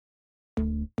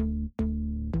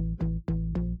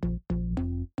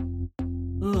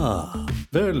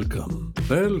Welcome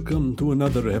to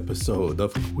another episode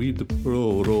of Quid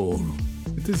Pro Roll.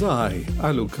 It is I,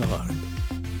 Alucard.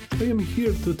 I am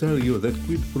here to tell you that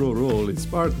Quid Pro Roll is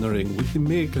partnering with the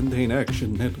May Contain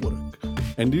Action Network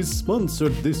and is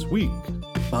sponsored this week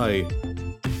by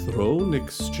Throne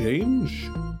Exchange?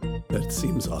 That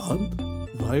seems odd.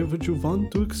 Why would you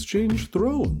want to exchange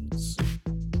thrones?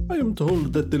 I am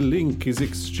told that the link is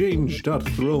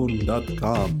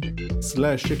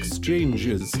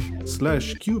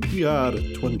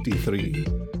exchange.throne.com/exchanges/QPR23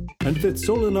 and that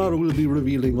Solinar will be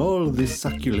revealing all the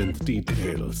succulent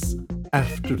details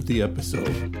after the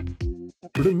episode.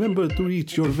 Remember to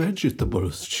eat your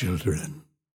vegetables, children.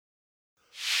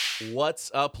 What's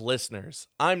up, listeners?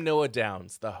 I'm Noah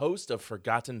Downs, the host of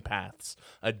Forgotten Paths,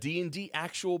 a D&D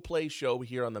actual play show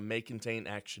here on the May Contain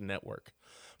Action Network.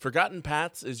 Forgotten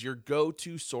Paths is your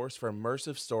go-to source for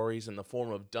immersive stories in the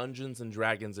form of Dungeons &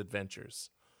 Dragons adventures.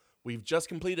 We've just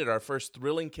completed our first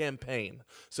thrilling campaign,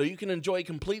 so you can enjoy a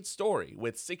complete story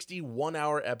with 60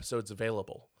 one-hour episodes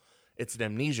available. It's an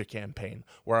amnesia campaign,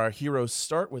 where our heroes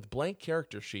start with blank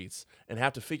character sheets and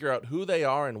have to figure out who they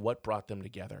are and what brought them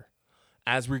together.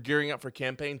 As we're gearing up for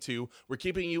Campaign 2, we're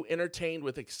keeping you entertained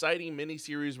with exciting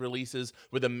miniseries releases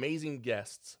with amazing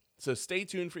guests, so stay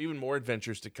tuned for even more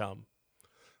adventures to come.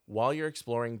 While you're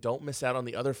exploring, don't miss out on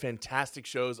the other fantastic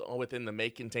shows within the May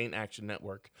Contain Action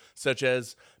Network, such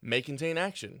as May Contain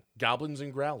Action, Goblins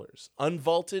and Growlers,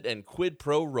 Unvaulted, and Quid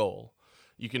Pro Roll.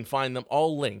 You can find them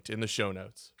all linked in the show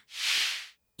notes.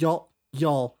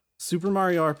 Y'all, Super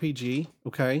Mario RPG,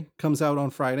 okay, comes out on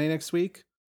Friday next week.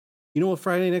 You know what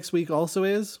Friday next week also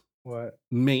is? What?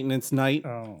 Maintenance night.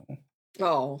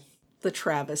 Oh, the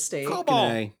travesty. Come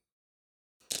on.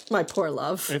 My poor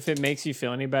love. If it makes you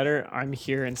feel any better, I'm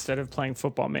here instead of playing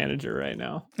Football Manager right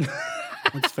now.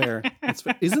 That's fair.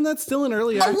 Isn't that still an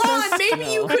early access? Alon,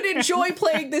 maybe you could enjoy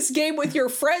playing this game with your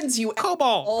friends, you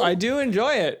asshole. I do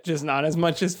enjoy it, just not as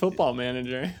much as Football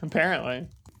Manager, apparently.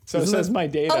 So says my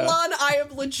data. Alon, I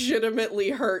am legitimately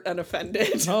hurt and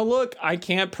offended. Oh, look, I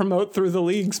can't promote through the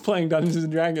leagues playing Dungeons &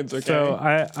 Dragons,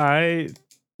 okay? So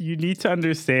you need to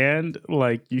understand,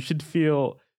 like, you should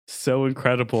feel so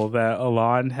incredible that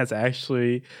Alon has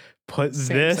actually put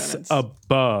this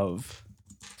above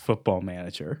Football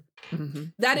Manager. Mm-hmm.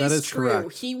 That is true.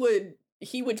 Correct. He would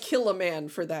kill a man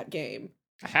for that game.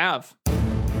 I have.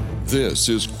 This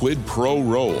is Quid Pro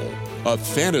Roll, a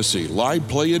fantasy live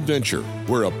play adventure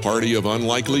where a party of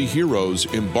unlikely heroes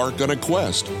embark on a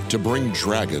quest to bring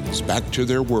dragons back to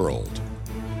their world.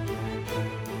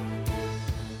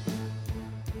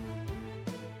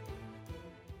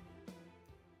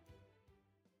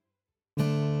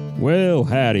 Well,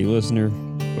 howdy, listener.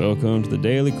 Welcome to the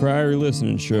Daily Crier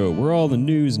Listening Show, where all the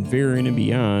news and Varian and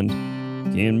beyond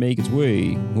can make its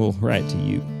way, well, right to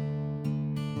you.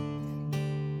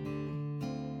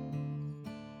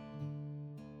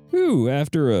 Whew,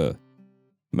 after a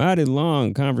mighty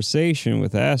long conversation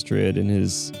with Astrid in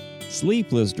his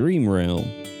sleepless dream realm,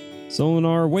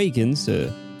 Solinar awakens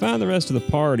to find the rest of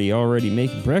the party already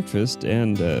making breakfast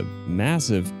and a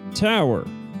massive tower,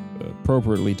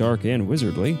 appropriately dark and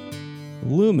wizardly,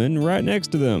 looming right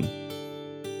next to them.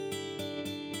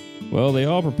 Well, they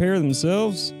all prepare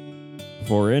themselves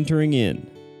before entering in,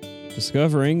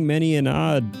 discovering many an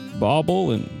odd bauble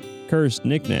and cursed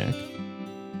knickknack.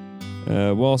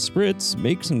 While Spritz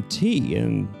makes some tea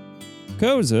and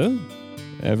Koza,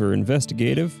 ever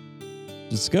investigative,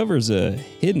 discovers a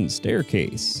hidden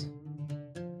staircase.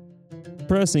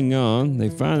 Pressing on, they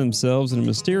find themselves in a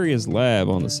mysterious lab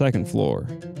on the second floor.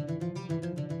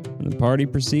 And the party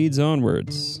proceeds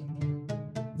onwards,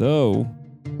 though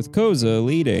with Koza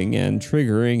leading and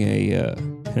triggering a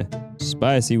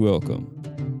spicy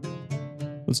welcome.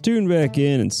 Let's tune back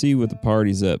in and see what the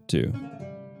party's up to.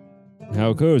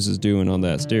 How Koza's doing on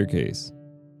that staircase.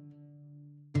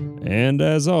 And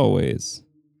as always,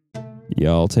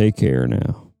 y'all take care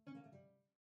now.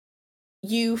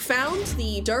 You found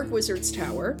the Dark Wizard's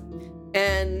Tower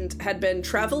and had been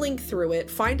traveling through it,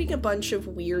 finding a bunch of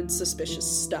weird, suspicious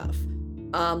stuff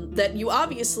that you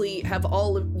obviously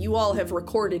you all have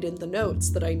recorded in the notes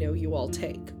that I know you all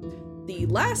take. The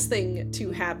last thing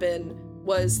to happen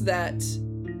was that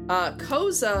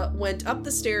Koza went up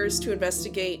the stairs to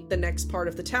investigate the next part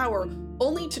of the tower,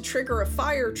 only to trigger a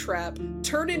fire trap,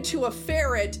 turn into a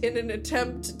ferret in an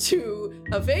attempt to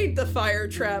evade the fire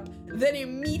trap, then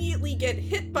immediately get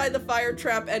hit by the fire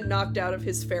trap and knocked out of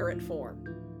his ferret form.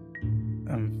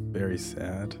 I'm very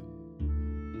sad.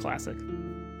 Classic.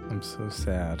 I'm so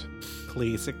sad.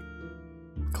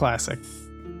 Classic.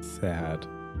 Sad.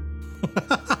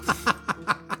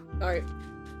 Alright.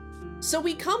 So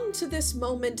we come to this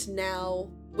moment now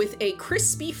with a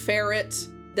crispy ferret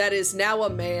that is now a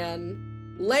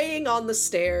man laying on the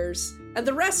stairs, and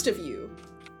the rest of you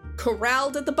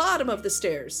corralled at the bottom of the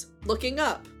stairs, looking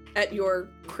up at your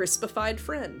crispified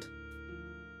friend.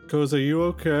 Koza, are you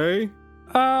okay?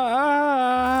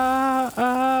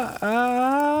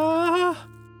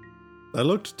 That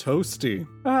looked toasty.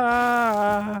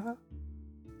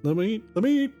 Let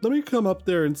me come up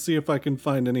there and see if I can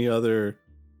find any other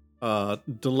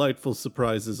delightful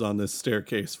surprises on this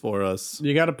staircase for us.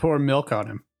 You gotta pour milk on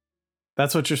him.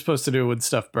 That's what you're supposed to do when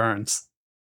stuff burns.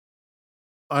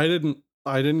 I didn't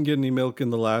get any milk in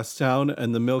the last town,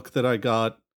 and the milk that I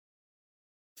got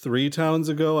 3 towns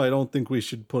ago, I don't think we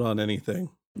should put on anything.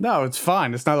 No, it's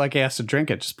fine. It's not like he has to drink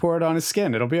it. Just pour it on his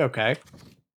skin. It'll be okay.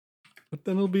 But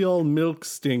then it'll be all milk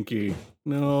stinky.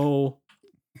 No.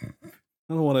 I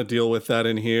don't want to deal with that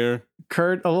in here. A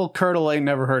little curdle ain't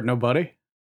never hurt nobody.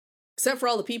 Except for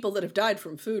all the people that have died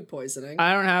from food poisoning.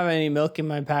 I don't have any milk in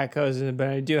my pack, Koza, but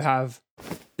I do have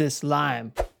this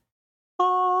lime.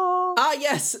 Ah,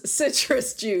 yes,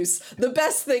 citrus juice. The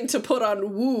best thing to put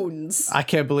on wounds. I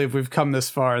can't believe we've come this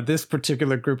far. This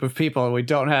particular group of people, and we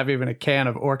don't have even a can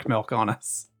of orc milk on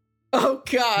us. Oh,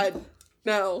 God.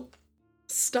 No.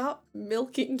 Stop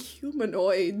milking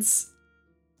humanoids.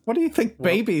 What do you think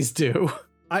babies do?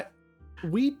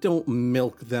 We don't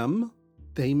milk them.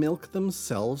 They milk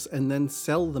themselves and then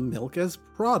sell the milk as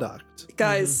product.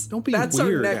 Guys, Don't be that's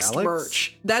weird, our next Alex.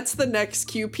 merch. That's the next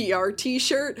QPR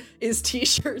t-shirt, is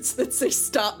t-shirts that say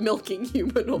stop milking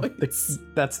humanoids.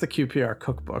 That's the QPR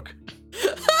cookbook.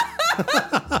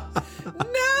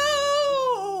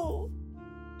 No!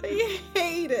 I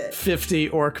hate it. 50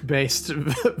 orc-based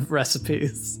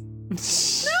recipes.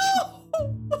 No!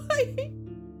 Why?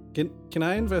 Can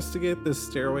I investigate this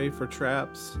stairway for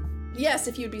traps? Yes,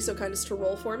 if you'd be so kind as to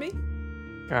roll for me.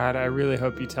 God, I really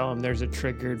hope you tell him there's a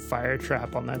triggered fire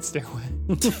trap on that stairway.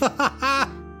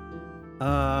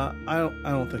 I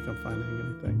don't think I'm finding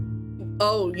anything.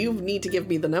 Oh, you need to give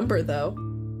me the number, though.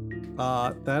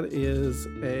 That is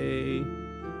a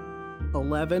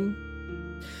 11.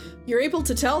 You're able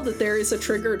to tell that there is a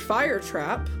triggered fire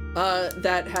trap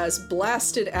that has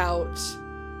blasted out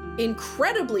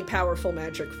incredibly powerful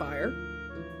magic fire.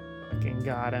 Fucking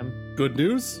got him. Good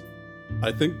news? I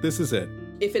think this is it.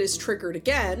 If it is triggered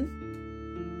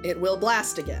again, it will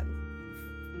blast again.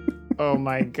 Oh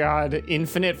my god,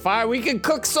 infinite fire. We can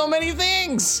cook so many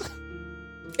things!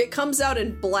 It comes out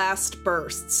in blast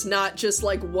bursts, not just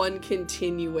like one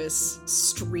continuous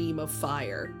stream of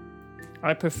fire.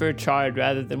 I prefer charred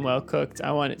rather than well cooked.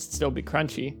 I want it to still be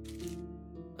crunchy.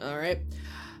 All right.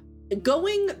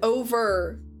 Going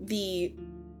over the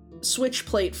switch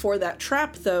plate for that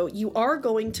trap, though, you are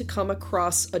going to come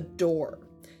across a door.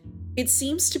 It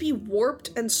seems to be warped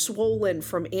and swollen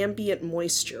from ambient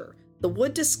moisture, the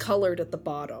wood discolored at the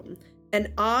bottom.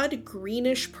 An odd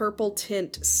greenish-purple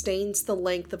tint stains the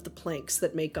length of the planks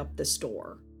that make up this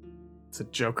door. It's a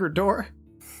Joker door?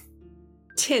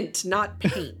 Tint, not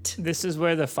paint. This is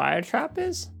where the fire trap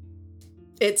is?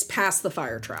 It's past the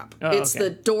fire trap. Oh, it's okay.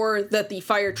 the door that the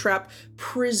fire trap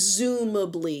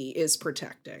presumably is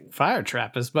protecting. Fire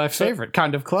trap is my favorite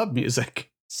kind of club music.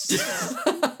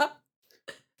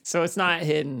 So it's not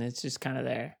hidden, it's just kind of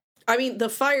there. I mean, the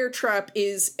fire trap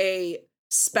is a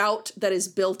spout that is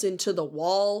built into the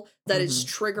wall that is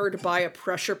triggered by a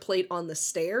pressure plate on the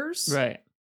stairs. Right.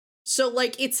 So,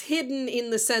 like, it's hidden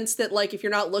in the sense that, like, if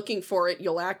you're not looking for it,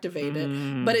 you'll activate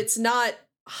it. But it's not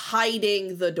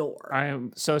hiding the door. I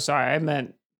am so sorry. I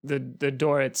meant the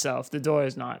door itself. The door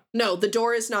is not. No, the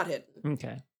door is not hidden.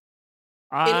 Okay.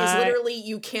 It is literally,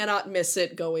 you cannot miss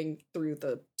it going through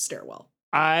the stairwell.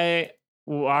 I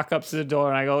walk up to the door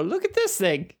and I go, look at this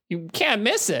thing. You can't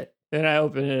miss it. Then I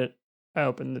open it. I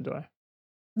open the door.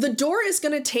 The door is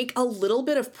going to take a little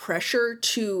bit of pressure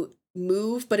to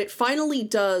move, but it finally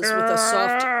does with a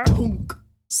soft thunk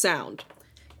sound.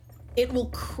 It will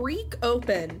creak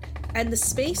open, and the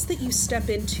space that you step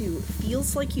into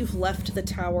feels like you've left the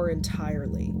tower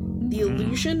entirely. The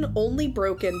illusion only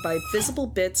broken by visible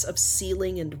bits of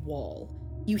ceiling and wall.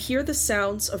 You hear the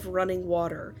sounds of running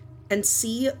water, and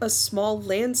see a small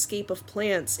landscape of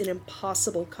plants in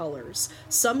impossible colors,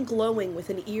 some glowing with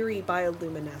an eerie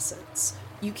bioluminescence.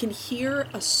 You can hear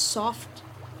a soft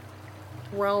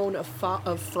drone of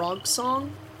frog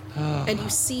song, and you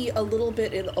see a little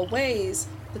bit in a ways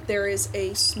that there is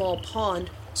a small pond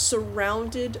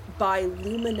surrounded by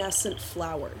luminescent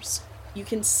flowers. You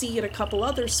can see at a couple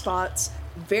other spots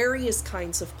various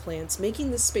kinds of plants,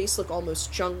 making the space look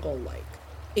almost jungle-like,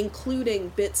 including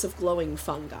bits of glowing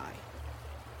fungi.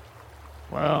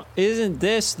 Well, isn't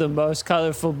this the most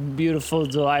colorful, beautiful,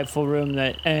 delightful room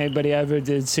that anybody ever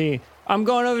did see? I'm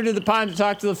going over to the pond to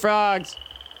talk to the frogs.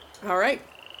 All right.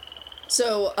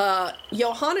 So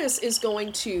Johannes is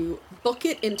going to book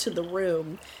it into the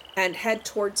room and head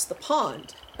towards the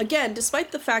pond. Again,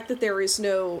 despite the fact that there is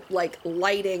no, like,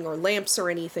 lighting or lamps or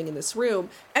anything in this room,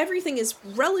 everything is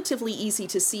relatively easy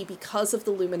to see because of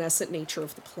the luminescent nature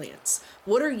of the plants.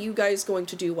 What are you guys going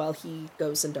to do while he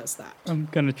goes and does that? I'm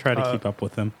going to try to keep up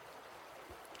with him.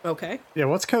 Okay. Yeah,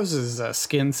 what's Koz's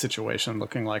skin situation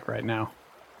looking like right now?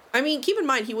 I mean, keep in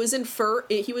mind, he was in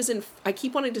I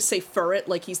keep wanting to say ferret,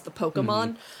 like he's the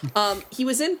Pokemon. He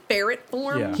was in ferret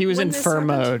form. Yeah. He was in fur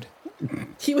mode.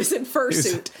 He was in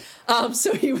fursuit,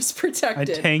 so he was I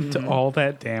protected. tanked all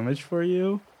that damage for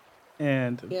you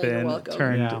and Yeah, you're then welcome.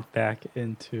 turned back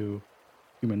into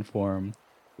human form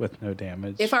with no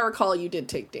damage. If I recall, you did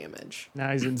take damage.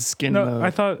 Now he's in skin no, mode.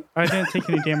 I thought I didn't take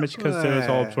any damage because it was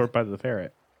all absorbed by the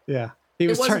ferret. Yeah. He It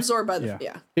was turn- absorbed by the...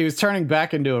 Yeah. He was turning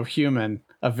back into a human,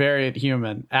 a variant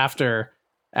human, after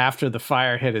the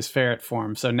fire hit his ferret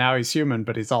form. So now he's human,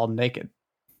 but he's all naked.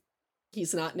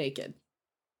 He's not naked.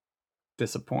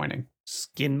 Disappointing.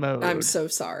 Skin mode. I'm so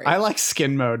sorry. I like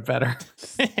skin mode better.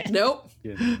 Nope.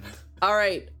 Yeah. All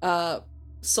right.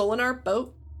 Solinar,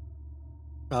 boat.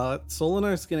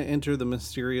 Solinar's going to enter the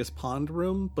mysterious pond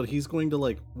room, but he's going to,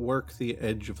 like, work the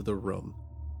edge of the room,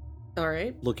 All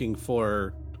right. looking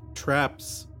for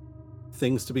traps,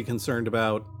 things to be concerned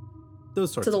about,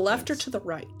 those sorts To the of left or things. to the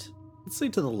right? Let's say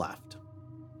to the left.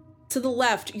 To the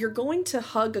left, you're going to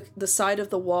hug the side of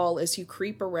the wall as you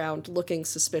creep around looking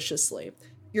suspiciously.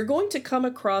 You're going to come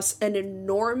across an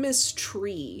enormous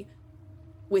tree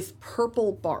with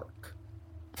purple bark.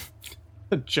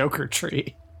 A Joker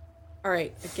tree. All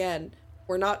right, again,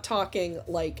 we're not talking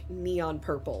like neon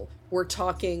purple. We're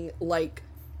talking like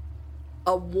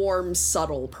a warm,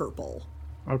 subtle purple.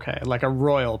 Okay, like a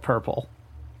royal purple.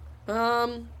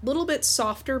 Little bit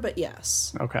softer, but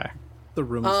yes. Okay. The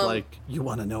room's like, you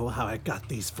want to know how I got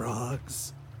these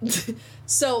frogs?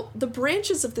 So the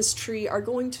branches of this tree are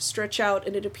going to stretch out,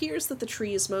 and it appears that the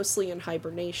tree is mostly in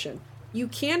hibernation. You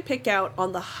can pick out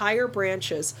on the higher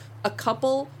branches a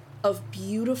couple of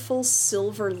beautiful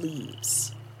silver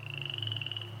leaves.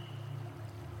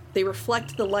 They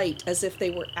reflect the light as if they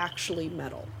were actually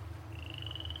metal.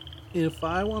 If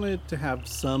I wanted to have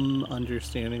some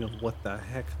understanding of what the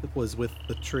heck was with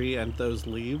the tree and those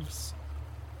leaves,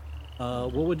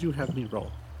 what would you have me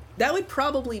roll? That would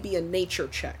probably be a nature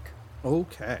check.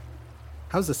 Okay.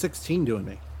 How's the 16 doing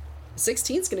me?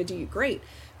 16 is going to do you great.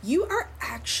 You are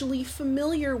actually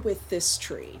familiar with this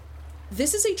tree.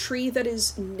 This is a tree that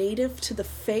is native to the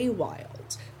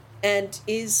Feywild and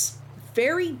is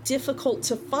very difficult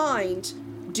to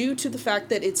find due to the fact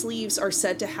that its leaves are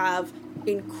said to have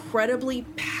incredibly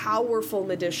powerful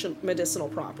medicinal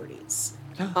properties.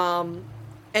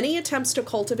 Any attempts to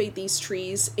cultivate these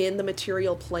trees in the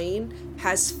material plane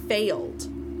has failed,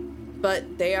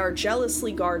 but they are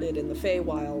jealously guarded in the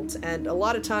Feywild, and a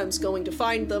lot of times going to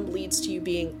find them leads to you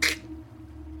being...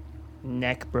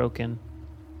 Neck broken.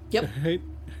 Yep.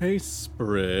 Hey,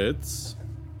 Spritz.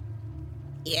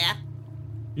 Yeah.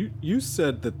 You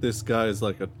said that this guy is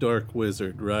like a dark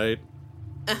wizard, right?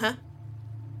 Uh-huh.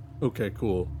 Okay,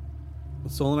 cool.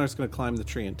 Solinar's gonna climb the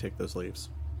tree and take those leaves.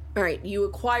 All right, you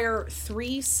acquire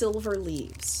 3 silver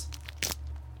leaves.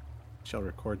 Shall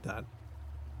record that. All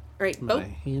right, My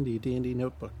handy dandy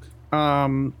notebook.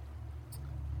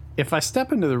 If I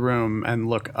step into the room and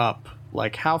look up,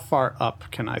 like how far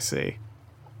up can I see?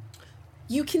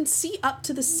 You can see up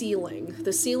to the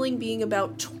ceiling being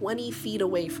about 20 feet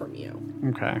away from you.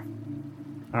 Okay.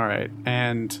 All right.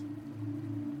 And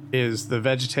is the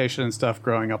vegetation and stuff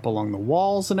growing up along the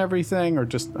walls and everything, or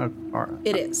just...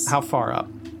 It is. How far up?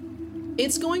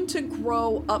 It's going to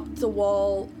grow up the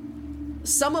wall.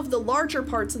 Some of the larger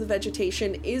parts of the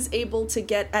vegetation is able to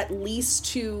get at least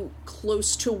to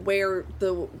close to where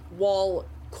the wall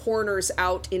corners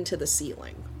out into the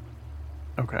ceiling.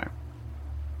 Okay.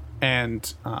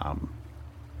 And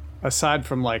aside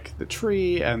from like the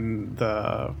tree and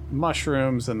the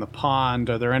mushrooms and the pond,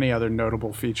 are there any other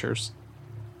notable features?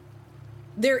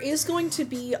 There is going to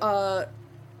be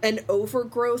an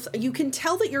overgrowth. You can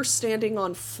tell that you're standing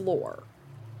on floor,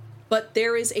 but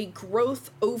there is a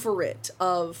growth over it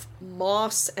of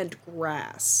moss and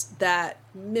grass that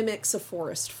mimics a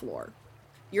forest floor.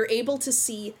 You're able to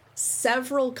see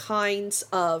several kinds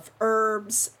of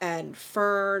herbs and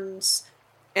ferns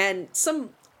and some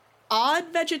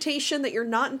odd vegetation that you're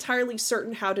not entirely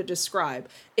certain how to describe.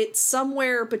 It's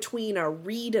somewhere between a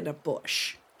reed and a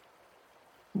bush.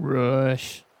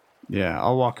 Rush. Yeah,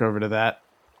 I'll walk over to that.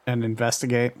 and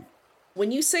investigate.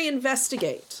 When you say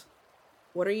investigate,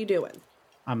 what are you doing?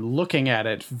 I'm looking at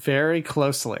it very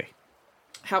closely.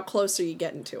 How close are you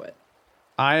getting to it?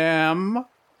 I am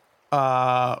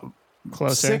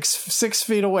Closer. 6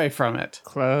 feet away from it.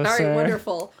 Closer. All right,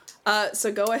 wonderful.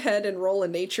 So go ahead and roll a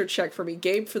nature check for me.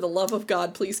 Gabe, for the love of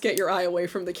God, please get your eye away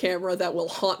from the camera. That will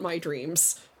haunt my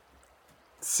dreams.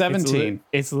 17.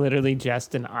 It's literally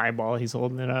just an eyeball. He's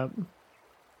holding it up.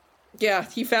 Yeah,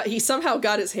 he somehow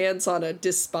got his hands on a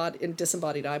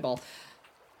disembodied eyeball.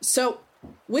 So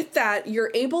with that,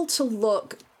 you're able to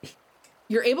look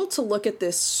at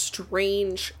this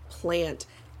strange plant,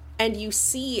 and you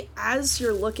see as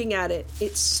you're looking at it,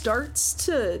 it starts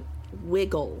to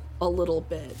wiggle a little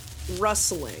bit,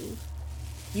 rustling.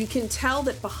 You can tell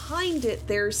that behind it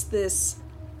there's this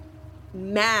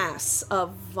mass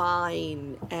of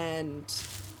vine and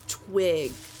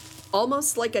twig,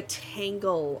 almost like a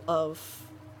tangle of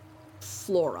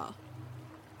flora.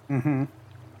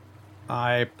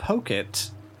 I poke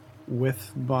it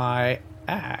with my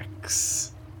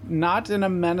axe. Not in a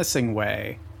menacing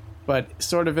way, but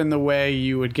sort of in the way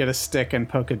you would get a stick and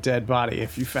poke a dead body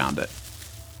if you found it.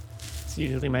 It's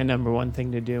usually my number one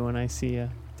thing to do when I see a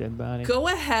dead body. Go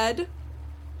ahead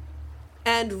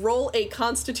and roll a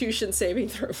Constitution saving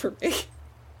throw for me.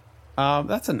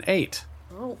 That's an 8.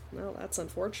 Oh, no, that's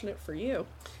unfortunate for you.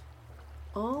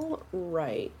 All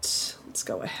right. Let's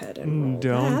go ahead and roll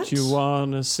Don't that. you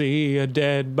wanna see a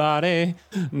dead body?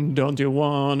 Don't you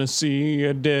wanna see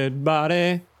a dead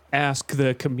body? Ask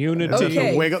the community.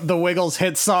 Okay. The Wiggles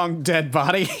hit song Dead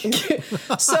Body.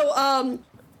 So,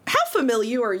 how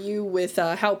familiar are you with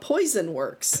how poison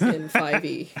works in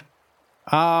 5e?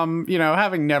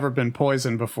 Having never been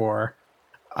poisoned before,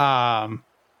 I'm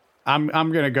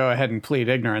going to go ahead and plead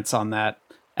ignorance on that.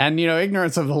 And,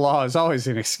 ignorance of the law is always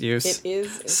an excuse. It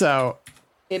is. So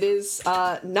It is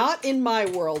not in my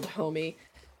world, homie.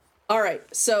 All right,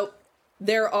 so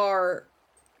there are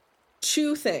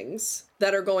 2 things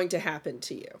that are going to happen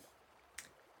to you.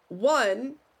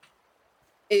 One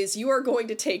is you are going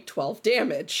to take 12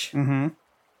 damage. Mm-hmm.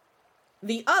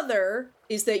 The other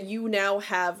is that you now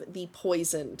have the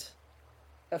poisoned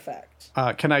effect.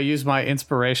 Can I use my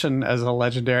inspiration as a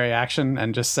legendary action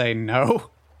and just say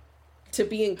no? To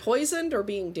being poisoned or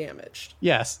being damaged?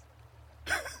 Yes.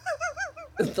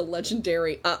 The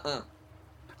legendary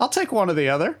I'll take one or the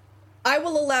other. I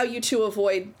will allow you to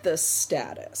avoid the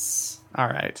status. All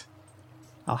right.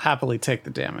 I'll happily take the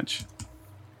damage.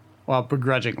 Well,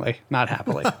 begrudgingly, not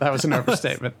happily. That was an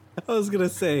overstatement. I was going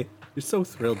to say, you're so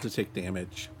thrilled to take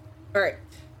damage. All right.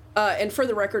 And for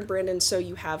the record, Brandon, so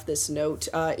you have this note.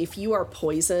 If you are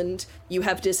poisoned, you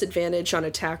have disadvantage on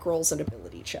attack rolls and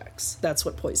ability checks. That's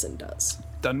what poison does.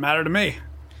 Doesn't matter to me.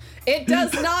 It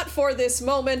does not for this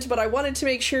moment, but I wanted to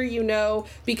make sure you know,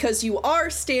 because you are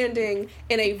standing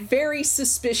in a very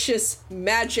suspicious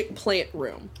magic plant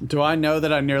room. Do I know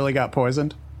that I nearly got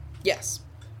poisoned? Yes.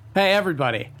 Hey,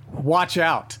 everybody, watch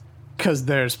out, because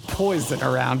there's poison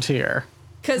around here.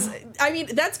 Because,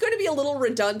 that's going to be a little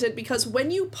redundant, because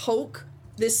when you poke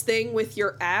this thing with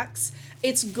your axe,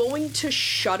 it's going to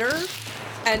shudder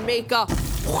and make a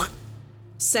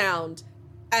sound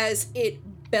as it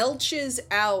belches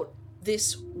out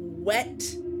this wet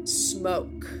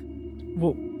smoke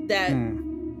that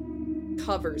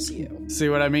covers you. See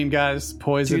what I mean, guys?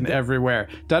 Poison everywhere.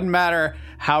 Doesn't matter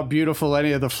how beautiful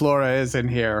any of the flora is in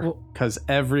here, because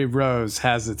every rose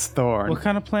has its thorn. What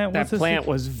kind of plant was That this? plant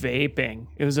was vaping.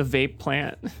 It was a vape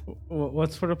plant.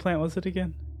 What sort of plant was it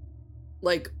again?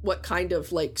 Like, what kind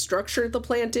of, structure the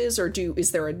plant is, or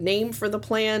is there a name for the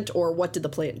plant, or what did the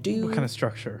plant do? What kind of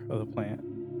structure of the plant?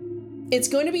 It's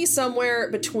going to be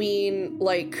somewhere between,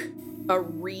 a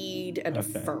reed and a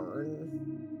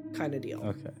fern kind of deal.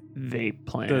 Okay. Vape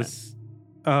plant. Does,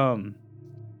 are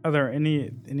there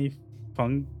any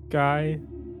fungi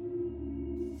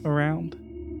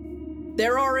around?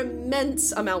 There are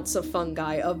immense amounts of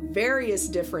fungi of various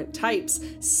different types,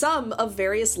 some of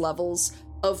various levels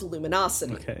of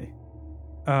luminosity. Okay.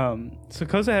 So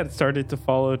Koza had started to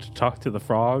follow to talk to the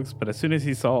frogs, but as soon as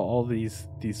he saw all these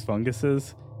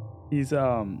funguses, he's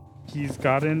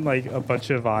gotten a bunch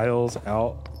of vials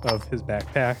out of his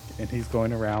backpack, and he's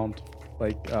going around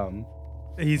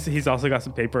he's also got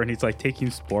some paper, and he's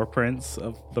taking spore prints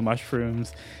of the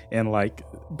mushrooms and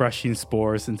brushing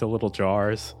spores into little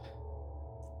jars.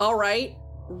 All right,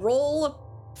 roll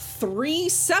 3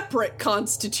 separate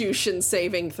Constitution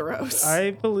saving throws.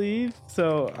 I believe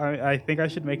so. I think I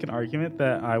should make an argument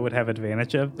that I would have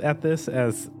advantage at this,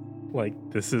 as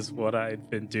this is what I've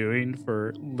been doing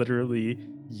for literally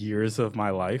years of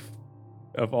my life.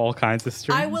 of all kinds of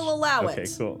strange? I will allow it. Okay,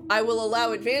 cool. I will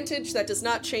allow advantage. That does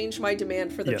not change my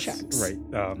demand for the checks. Right.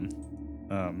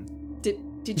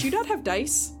 Did you not have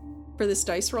dice for this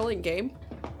dice rolling game?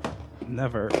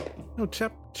 Never. No,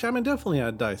 Chapman definitely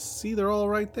had dice. See, they're all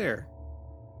right there.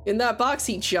 In that box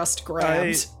he just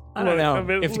grabbed. I don't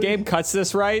know. If Gabe cuts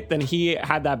this right, then he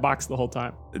had that box the whole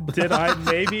time. Did I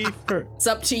maybe... It's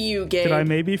up to you, Gabe. Did I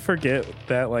maybe forget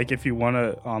that, like, if you want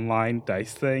an online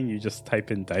dice thing, you just type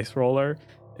in dice roller?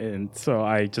 And so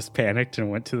I just panicked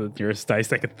and went to the nearest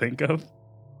dice I could think of.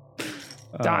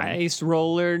 Dice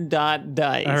roller dot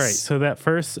dice. All right, so that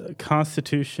first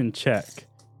Constitution check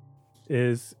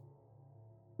is...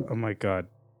 Oh my god.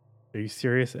 Are you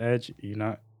serious, Edge? You're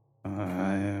not...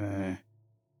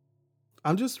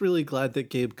 I'm just really glad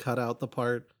that Gabe cut out the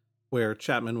part where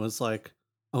Chapman was like,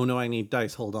 oh no, I need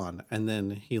dice, hold on. And then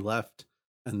he left,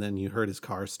 and then you heard his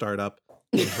car start up,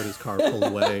 you heard his car pull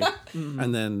away.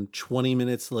 And then 20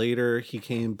 minutes later, he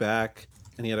came back,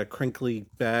 and he had a crinkly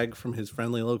bag from his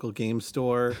friendly local game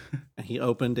store, and he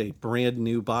opened a brand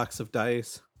new box of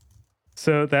dice.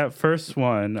 So that first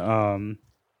one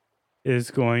is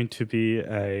going to be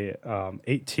a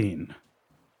 18.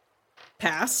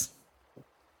 Pass.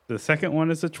 The second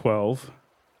one is a 12.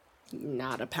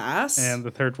 Not a pass. And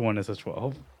the third one is a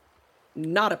 12.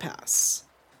 Not a pass.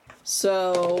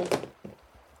 So...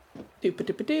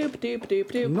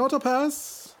 Not a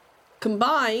pass.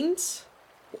 Combined...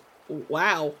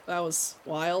 Wow, that was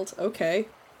wild. Okay.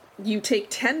 You take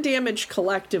 10 damage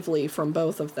collectively from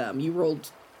both of them. You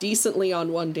rolled decently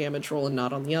on one damage roll and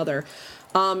not on the other.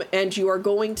 And you are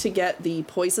going to get the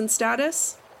poison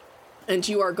status... And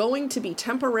you are going to be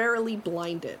temporarily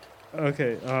blinded.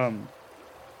 Okay,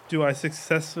 do I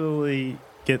successfully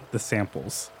get the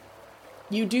samples?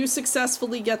 You do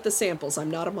successfully get the samples.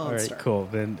 I'm not a monster. All right, cool.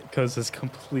 Then Koz is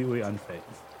completely unfazed.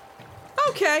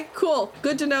 Okay, cool.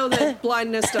 Good to know that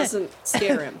blindness doesn't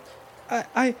scare him.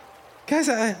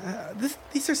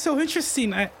 These are so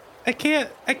interesting. I can't.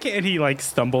 And he like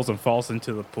stumbles and falls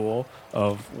into the pool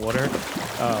of water,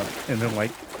 and then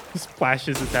like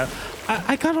splashes his head.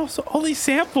 I got also all these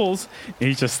samples. And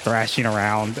he's just thrashing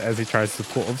around as he tries to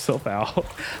pull himself out.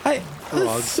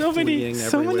 So many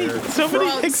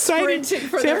exciting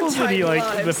samples. And he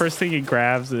like the first thing he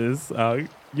grabs is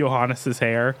Johannes's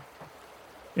hair,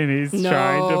 and he's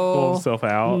trying to pull himself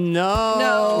out.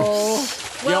 No.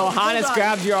 Well, Johannes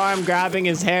grabs your arm, grabbing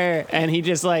his hair, and he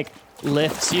just like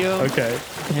lifts you. Okay.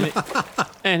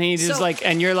 And he just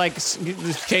and you're like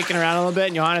shaking around a little bit,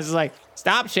 and Johannes is like,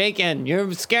 stop shaking.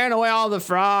 You're scaring away all the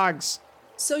frogs.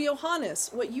 So, Johannes,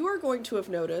 what you are going to have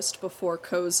noticed before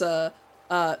Koza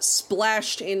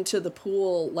splashed into the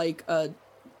pool like a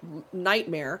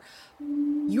nightmare,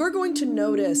 you're going to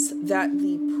notice that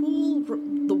the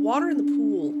water in the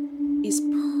pool is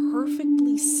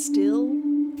perfectly still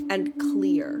and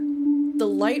clear. The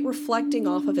light reflecting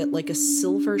off of it like a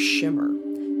silver shimmer.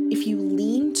 If you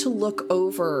lean to look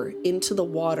over into the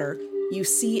water, you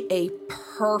see a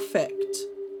perfect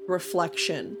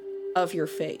reflection of your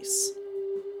face.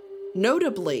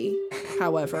 Notably,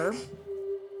 however,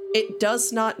 it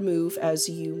does not move as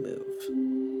you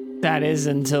move. That is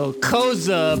until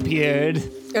Koza appeared.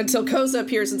 Until Koza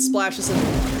appears and splashes into the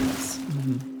water.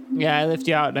 Yeah, I lift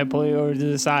you out and I pull you over to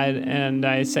the side and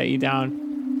I set you down.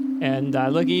 And I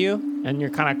look at you and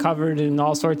you're kind of covered in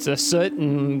all sorts of soot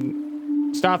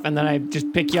and stuff. And then I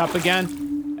just pick you up again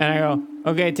and I go,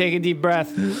 okay, take a deep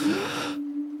breath.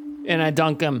 And I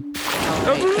dunk him.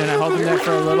 And I hold him there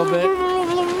for a little bit.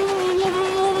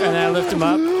 And then I lift him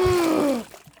up.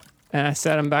 And I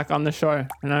set him back on the shore.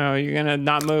 And I go, you're going to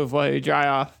not move while you dry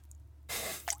off.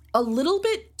 A little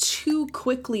bit too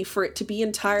quickly for it to be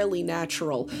entirely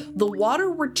natural. The water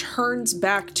returns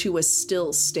back to a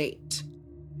still state.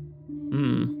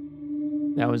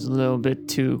 That was a little bit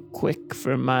too quick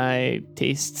for my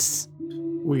tastes.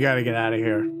 We gotta get out of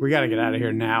here. We gotta get out of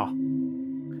here now.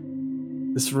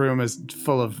 This room is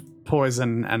full of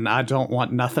poison, and I don't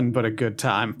want nothing but a good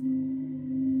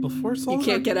time. Before You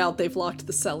can't get out. They've locked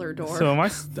the cellar door. So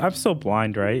I'm still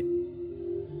blind, right?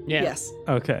 Yeah. Yes.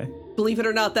 Okay. Believe it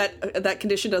or not, that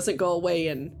condition doesn't go away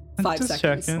in 5 Just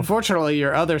seconds. checking. Unfortunately,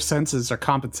 your other senses are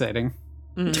compensating.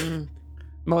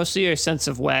 Mostly your sense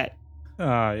of wet.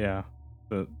 Yeah.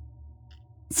 The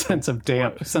Sense of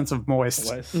damp, sense of moist.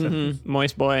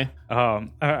 Moist boy.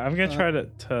 I'm gonna try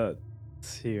to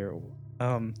see here.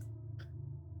 Well,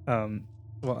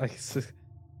 I guess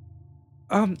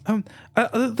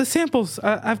the samples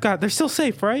I've got, they're still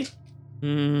safe, right?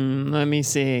 Let me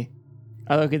see.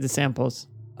 I look at the samples.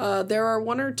 There are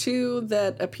 1 or 2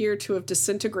 that appear to have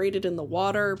disintegrated in the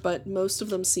water, but most of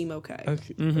them seem okay.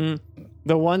 Okay.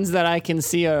 The ones that I can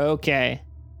see are okay.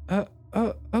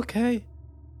 Okay.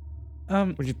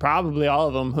 Which is probably all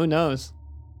of them. Who knows?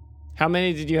 How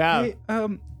many did you have?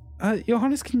 Hey,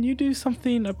 Johannes, can you do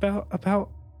something about?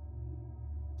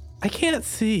 I can't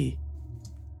see.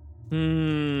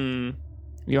 Johannes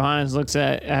looks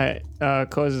at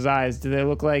Koza's eyes. Do they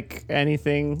look like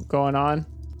anything going on?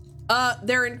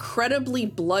 They're incredibly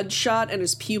bloodshot, and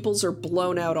his pupils are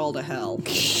blown out all to hell.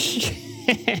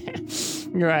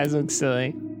 Your eyes look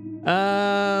silly.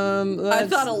 I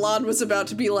thought Alon was about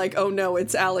to be like, oh no,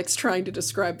 it's Alex trying to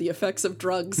describe the effects of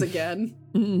drugs again.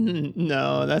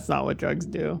 No, that's not what drugs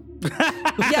do.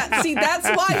 Yeah, see, that's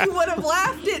why you would have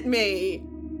laughed at me.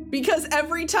 Because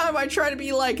every time I try to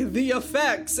be like, the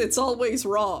effects, it's always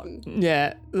wrong.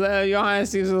 Yeah,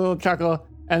 Johannes gives a little chuckle,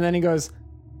 and then he goes,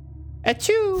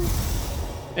 achoo!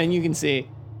 And you can see.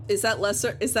 Is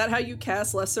that how you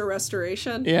cast Lesser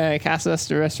Restoration? Yeah, I cast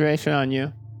Lesser Restoration on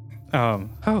you.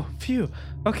 Oh, phew.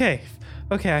 Okay,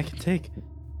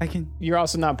 I can. You're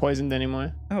also not poisoned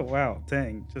anymore. Oh, wow,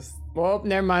 dang, just. Well,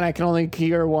 never mind, I can only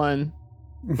cure one.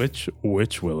 Which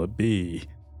will it be?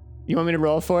 You want me to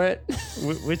roll for it?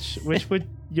 Which would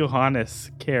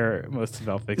Johannes care most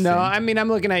about fixing? No, I mean, I'm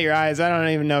looking at your eyes. I don't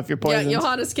even know if you're poisoned. Yeah,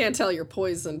 Johannes can't tell you're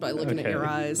poisoned by looking at your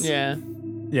eyes. Yeah.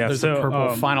 Yeah, There's a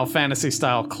purple Final Fantasy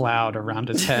style cloud around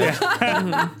his head.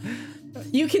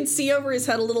 You can see over his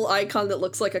head a little icon that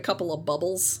looks like a couple of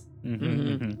bubbles.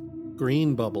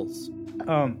 Green bubbles.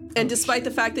 And despite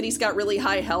the fact that he's got really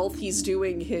high health, he's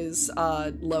doing his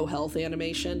low health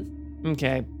animation.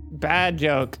 Okay, bad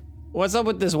joke. What's up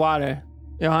with this water?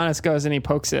 Johannes goes and he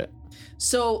pokes it.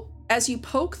 So as you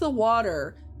poke the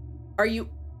water,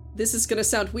 this is going to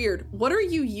sound weird. What are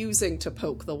you using to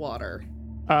poke the water?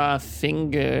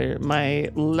 Finger. My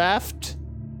left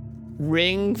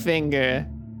ring finger.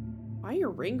 Why your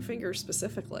ring finger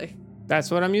specifically?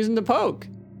 That's what I'm using to poke.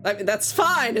 I mean, that's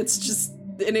fine. It's just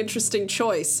an interesting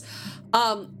choice.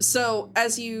 So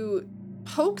as you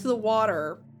poke the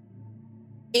water,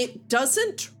 it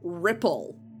doesn't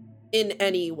ripple in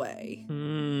any way.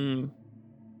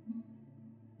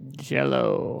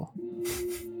 Jello.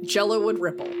 Jello would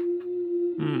ripple.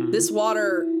 This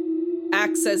water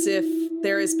acts as if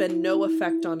there has been no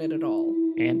effect on it at all.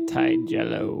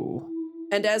 Anti-Jello.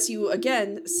 And as you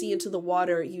again see into the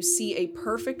water, you see a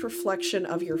perfect reflection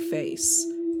of your face.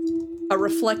 A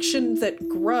reflection that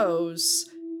grows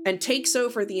and takes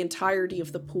over the entirety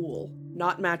of the pool,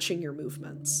 not matching your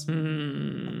movements.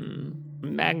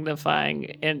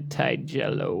 Magnifying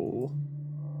anti-Jello.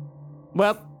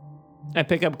 Well, I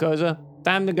pick up Koza.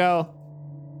 Time to go.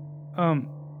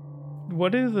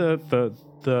 What is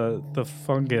the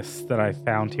fungus that I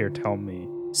found here tell me?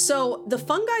 So the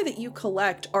fungi that you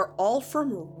collect are all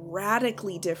from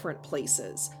radically different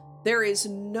places. There is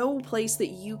no place that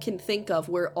you can think of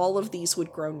where all of these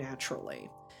would grow naturally.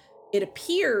 It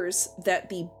appears that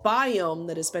the biome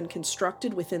that has been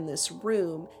constructed within this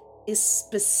room is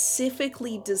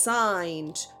specifically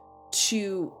designed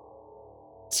to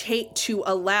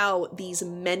allow these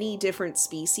many different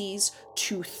species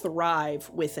to thrive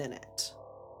within it.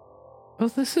 Well,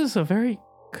 this is a very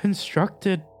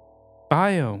constructed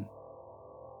biome.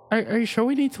 Are you sure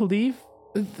we need to leave?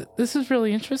 This is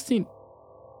really interesting.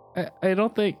 I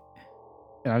don't think...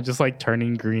 And I'm just like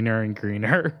turning greener and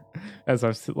greener as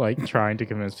I'm like trying to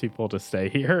convince people to stay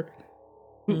here.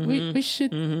 We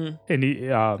should... And he,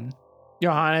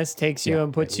 Johannes takes you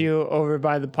and puts you over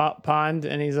by the pond,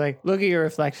 and he's like, look at your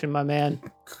reflection, my man.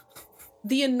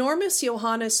 The enormous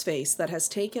Johannes face that has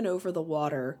taken over the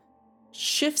water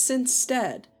shifts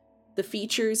instead, the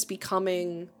features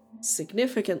becoming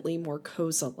significantly more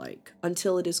Koza-like,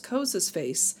 until it is Koza's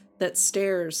face that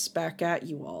stares back at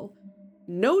you all,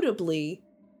 notably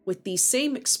with the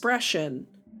same expression,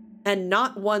 and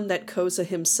not one that Koza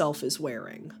himself is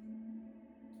wearing.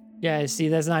 Yeah, see,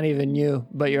 that's not even you,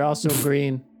 but you're also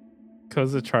green.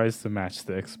 Koza tries to match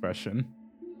the expression.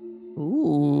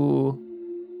 Ooh.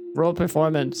 Roll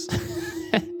performance.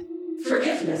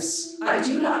 Forgiveness, I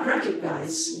do not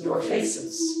recognize your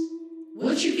faces.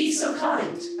 Would you be so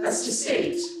kind as to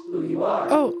state who you are?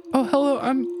 Oh, hello,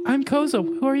 I'm Koza.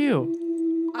 Who are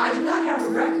you? I do not have a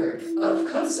record of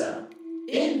Koza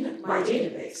in my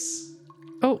database.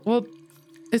 Oh, well,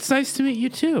 it's nice to meet you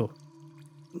too.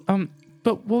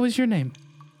 But what was your name?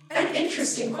 An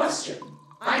interesting question.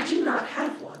 I do not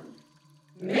have one.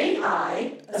 May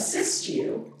I assist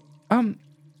you?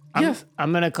 Yes.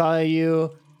 I'm gonna call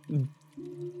you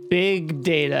Big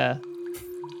Data.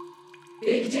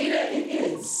 Big Data it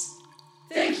is.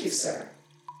 Thank you, sir.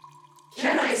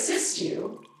 Can I assist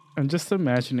you? I'm just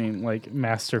imagining like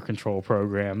master control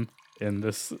program in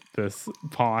this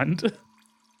pond.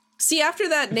 See, after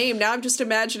that name, now I'm just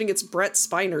imagining it's Brett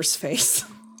Spiner's face.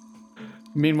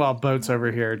 Meanwhile, Boat's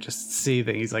over here just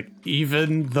seething. He's like,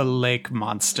 even the lake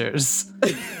monsters.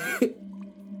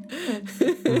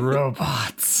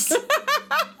 Robots.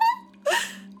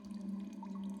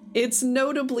 It's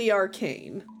notably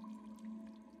arcane.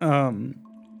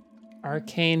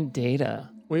 Arcane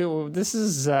Data. This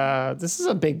is a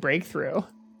big breakthrough.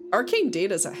 Arcane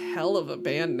Data's a hell of a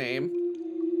band name.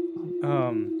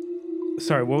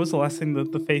 Sorry, what was the last thing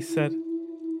that the face said?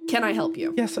 Can I help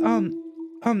you? Yes,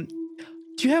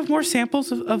 do you have more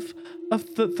samples of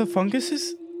the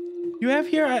funguses you have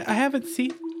here? I haven't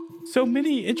seen so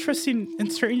many interesting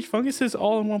and strange funguses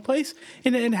all in one place.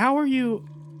 And how are you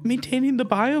maintaining the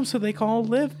biome so they can all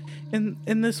live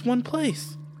in this one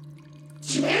place?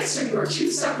 To answer your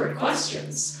two separate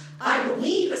questions, I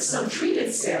believe that some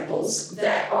treated samples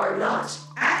that are not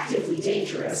actively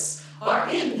dangerous are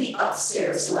in the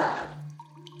upstairs lab.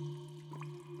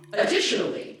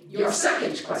 Additionally, your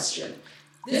second question,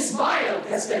 this biome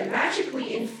has been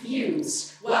magically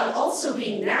infused while also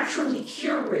being naturally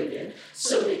curated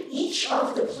so that each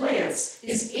of the plants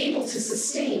is able to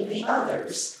sustain the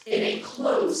others in a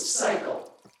closed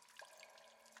cycle.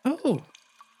 Oh,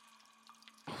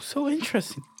 so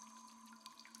interesting.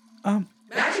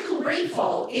 Magical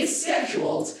rainfall is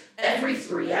scheduled every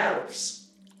 3 hours.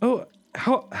 Oh,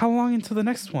 how long until the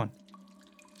next one?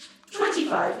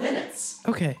 25 minutes.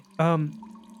 Okay.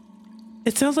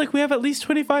 It sounds like we have at least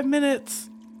 25 minutes.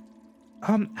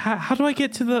 How do I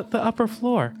get to the upper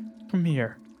floor from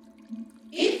here?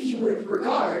 If you would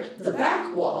regard the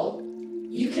back wall,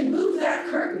 you can move that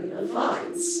curtain of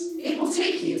vines. It will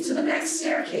take you to the next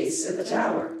staircase in the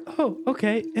tower. Oh,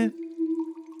 okay.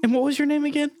 And what was your name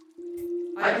again?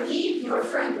 I believe your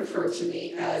friend referred to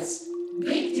me as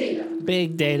Big Data.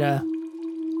 Big Data.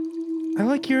 I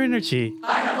like your energy.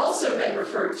 I have also been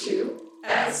referred to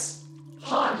as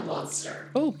Pond Monster.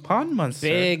 Oh, Pond Monster.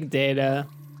 Big Data.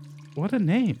 What a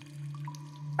name.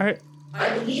 I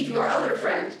believe your other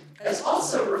friend has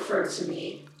also referred to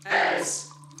me as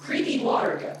Creepy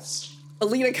Water Ghost.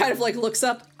 Alita kind of like looks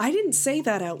up. I didn't say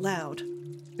that out loud.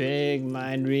 Big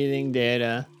mind-reading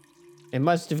Data. It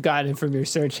must have gotten from your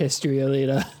search history,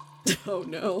 Alita. Oh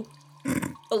no.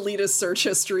 Alita's search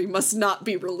history must not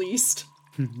be released.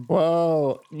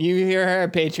 Whoa, you hear her,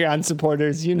 Patreon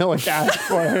supporters. You know what to ask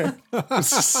for.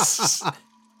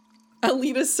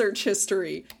 Alita's search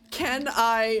history. Can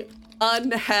I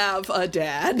unhave a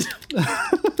dad?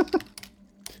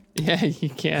 Yeah, you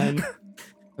can.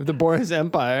 If the Boris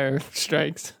Empire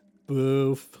strikes.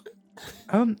 Boof.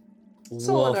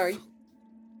 Solinar.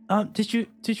 Did you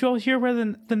all hear where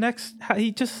the next? How,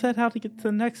 he just said how to get to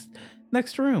the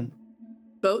next room.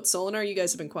 Boat, Solinar, you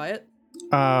guys have been quiet.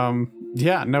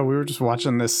 Yeah, no, we were just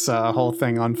watching this whole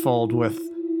thing unfold with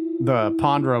the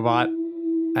pond robot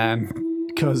and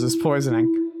Koza's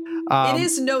poisoning. It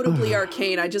is notably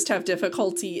arcane. I just have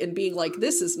difficulty in being like,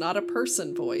 this is not a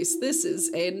person voice. This is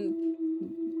an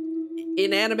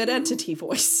inanimate entity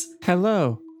voice.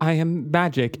 Hello, I am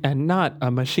magic and not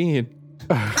a machine.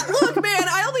 Look, man,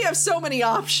 I only have so many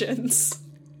options.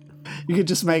 You could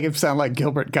just make him sound like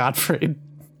Gilbert Gottfried.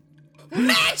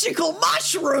 Magical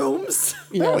mushrooms!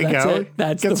 There we go. It.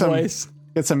 That's Get the some, voice.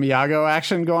 Get some Iago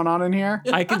action going on in here.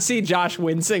 I can see Josh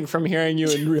wincing from hearing you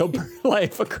in real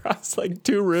life across like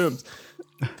 2 rooms.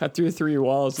 Cut through 3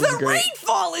 walls. The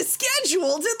rainfall is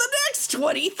scheduled in the next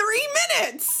 23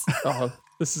 minutes! Oh,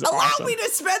 this is Allow awesome. me to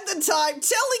spend the time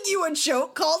telling you a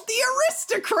joke called The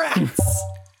Aristocrats!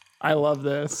 I love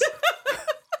this.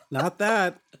 Not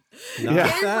that.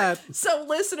 Not that. So,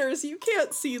 listeners, you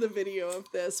can't see the video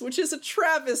of this, which is a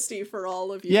travesty for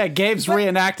all of you. Yeah, Gabe's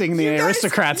reenacting the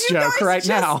Aristocrats joke right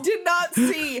now. You did not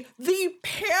see the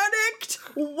panicked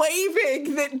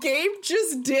waving that Gabe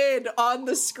just did on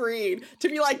the screen to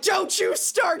be like, don't you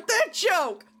start that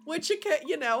joke! Which,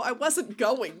 I wasn't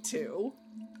going to.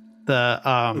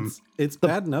 It's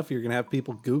bad enough you're going to have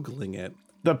people Googling it.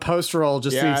 The post roll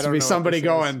just needs to be somebody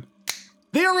going,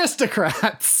 The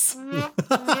Aristocrats!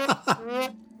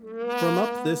 From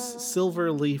up this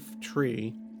silver leaf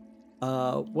tree,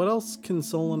 what else can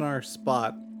Solinar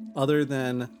spot other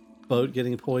than Boat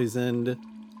getting poisoned,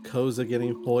 Koza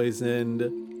getting poisoned,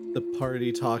 the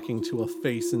party talking to a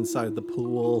face inside the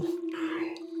pool?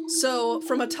 So,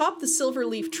 from atop the silver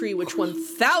leaf tree, which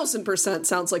 1000%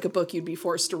 sounds like a book you'd be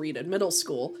forced to read in middle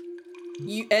school,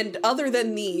 and other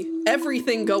than the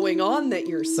everything going on that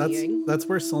you're seeing... That's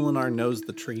where Solinar knows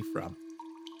the tree from.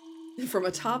 From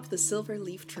atop the silver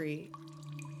leaf tree,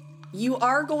 you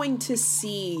are going to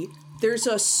see there's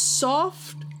a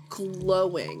soft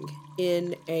glowing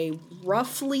in a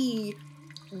roughly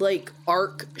like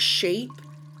arc shape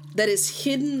that is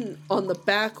hidden on the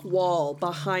back wall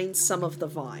behind some of the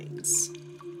vines.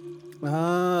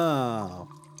 Oh,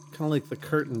 kind of like the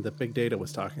curtain that Big Data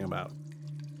was talking about.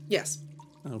 Yes.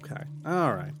 Okay.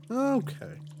 All right.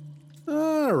 Okay.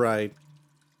 All right.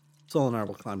 Solinar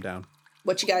will climb down.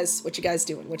 What you guys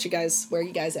doing? Where are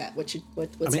you guys at? What's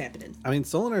happening? I mean,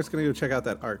 Solinar's going to go check out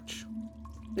that arch.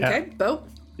 Okay, Bo?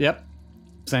 Yep.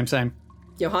 Same.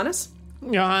 Johannes?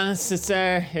 Johannes sits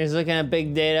there, he's looking at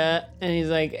Big Data, and he's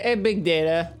like, hey, Big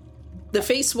Data. The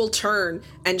face will turn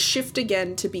and shift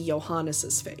again to be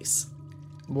Johannes's face.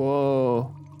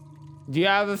 Whoa. Do you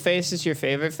have a face that's your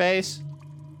favorite face?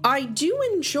 I do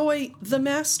enjoy the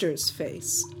Master's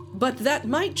face, but that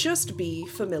might just be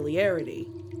familiarity.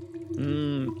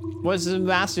 What does the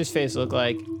Master's face look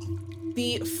like?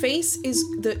 The face is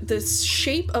the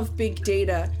shape of Big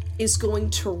Data is going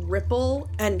to ripple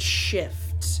and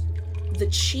shift. The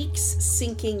cheeks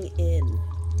sinking in.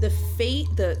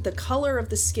 The color of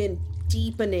the skin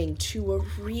deepening to a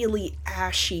really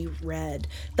ashy red.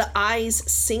 The eyes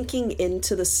sinking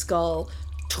into the skull.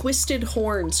 Twisted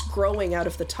horns growing out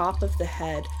of the top of the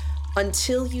head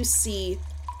until you see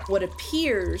what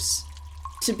appears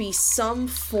to be some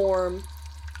form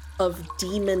of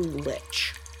demon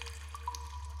lich.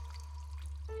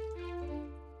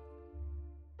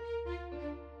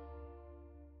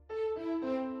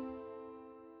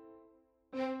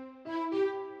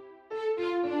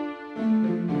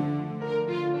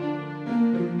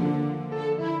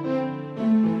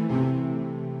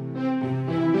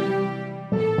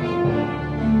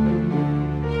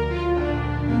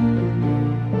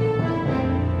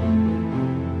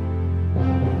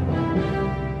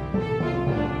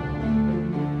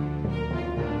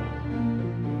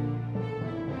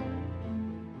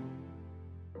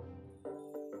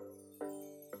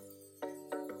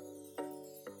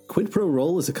 Quid Pro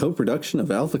Roll is a co-production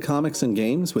of Alpha Comics and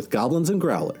Games with Goblins and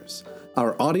Growlers.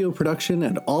 Our audio production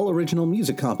and all original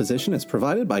music composition is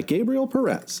provided by Gabriel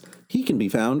Perez. He can be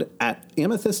found at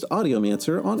Amethyst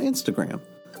Audiomancer on Instagram.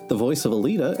 The voice of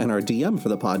Alita and our DM for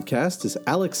the podcast is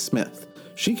Alex Smith.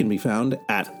 She can be found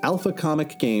at Alpha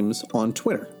Comic Games on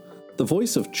Twitter. The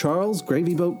voice of Charles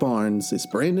Gravyboat Barnes is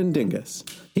Brandon Dingus.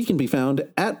 He can be found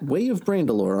at Way of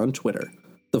Brandalore on Twitter.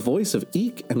 The voice of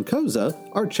Eek and Koza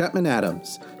are Chapman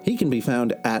Adams. He can be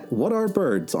found at What Are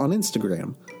Birds on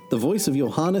Instagram. The voice of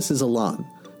Johannes is Alon.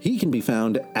 He can be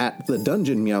found at The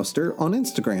Dungeon Meowster on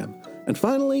Instagram. And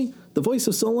finally, the voice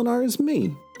of Solinar is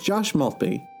me, Josh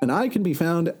Maltby, and I can be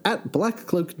found at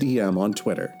BlackCloakDM on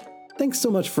Twitter. Thanks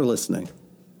so much for listening.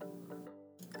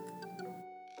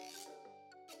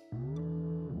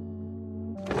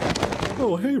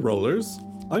 Oh, hey, Rollers.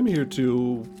 I'm here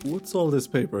to... What's all this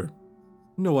paper?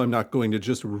 No, I'm not going to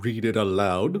just read it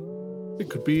aloud. It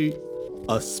could be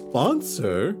a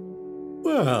sponsor.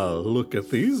 Well, look at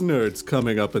these nerds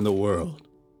coming up in the world.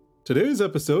 Today's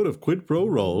episode of Quid Pro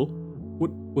Roll...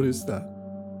 What is that?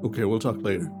 Okay, we'll talk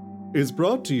later. Is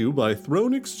brought to you by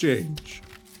Throne Exchange.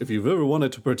 If you've ever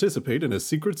wanted to participate in a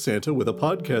Secret Santa with a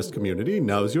podcast community,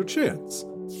 now's your chance.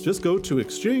 Just go to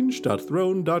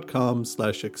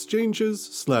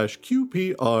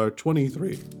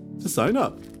exchange.throne.com/exchanges/QPR23 to sign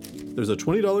up. There's a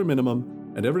 $20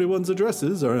 minimum, and everyone's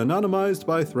addresses are anonymized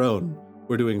by Throne.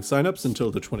 We're doing signups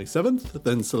until the 27th,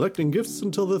 then selecting gifts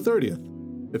until the 30th.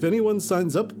 If anyone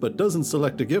signs up but doesn't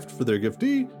select a gift for their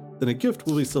giftee, then a gift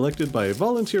will be selected by a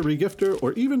volunteer regifter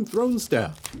or even Throne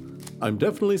staff. I'm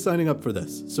definitely signing up for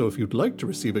this, so if you'd like to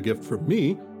receive a gift from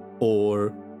me,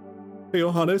 or... Hey,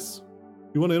 Johannes,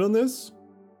 you want in on this?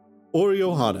 Or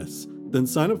Johannes, then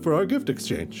sign up for our gift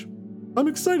exchange. I'm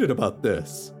excited about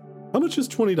this. How much is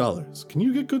 $20? Can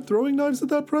you get good throwing knives at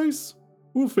that price?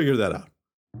 We'll figure that out.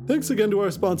 Thanks again to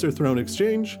our sponsor, Throne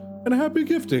Exchange, and happy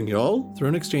gifting, y'all.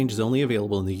 Throne Exchange is only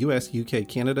available in the US, UK,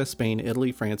 Canada, Spain,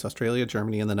 Italy, France, Australia,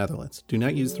 Germany, and the Netherlands. Do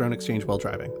not use Throne Exchange while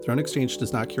driving. Throne Exchange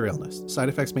does not cure illness. Side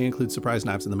effects may include surprise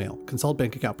knives in the mail. Consult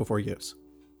bank account before use.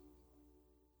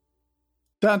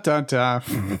 Dun dun dun.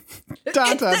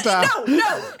 Dun dun dun.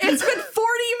 No, it's been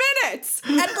 40 minutes,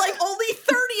 and like only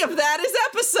 30 of that is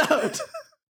episode.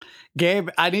 Gabe,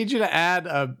 I need you to add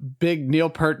a big Neil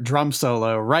Peart drum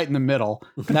solo right in the middle.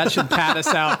 That should pad us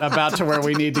out about to where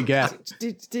we need to get.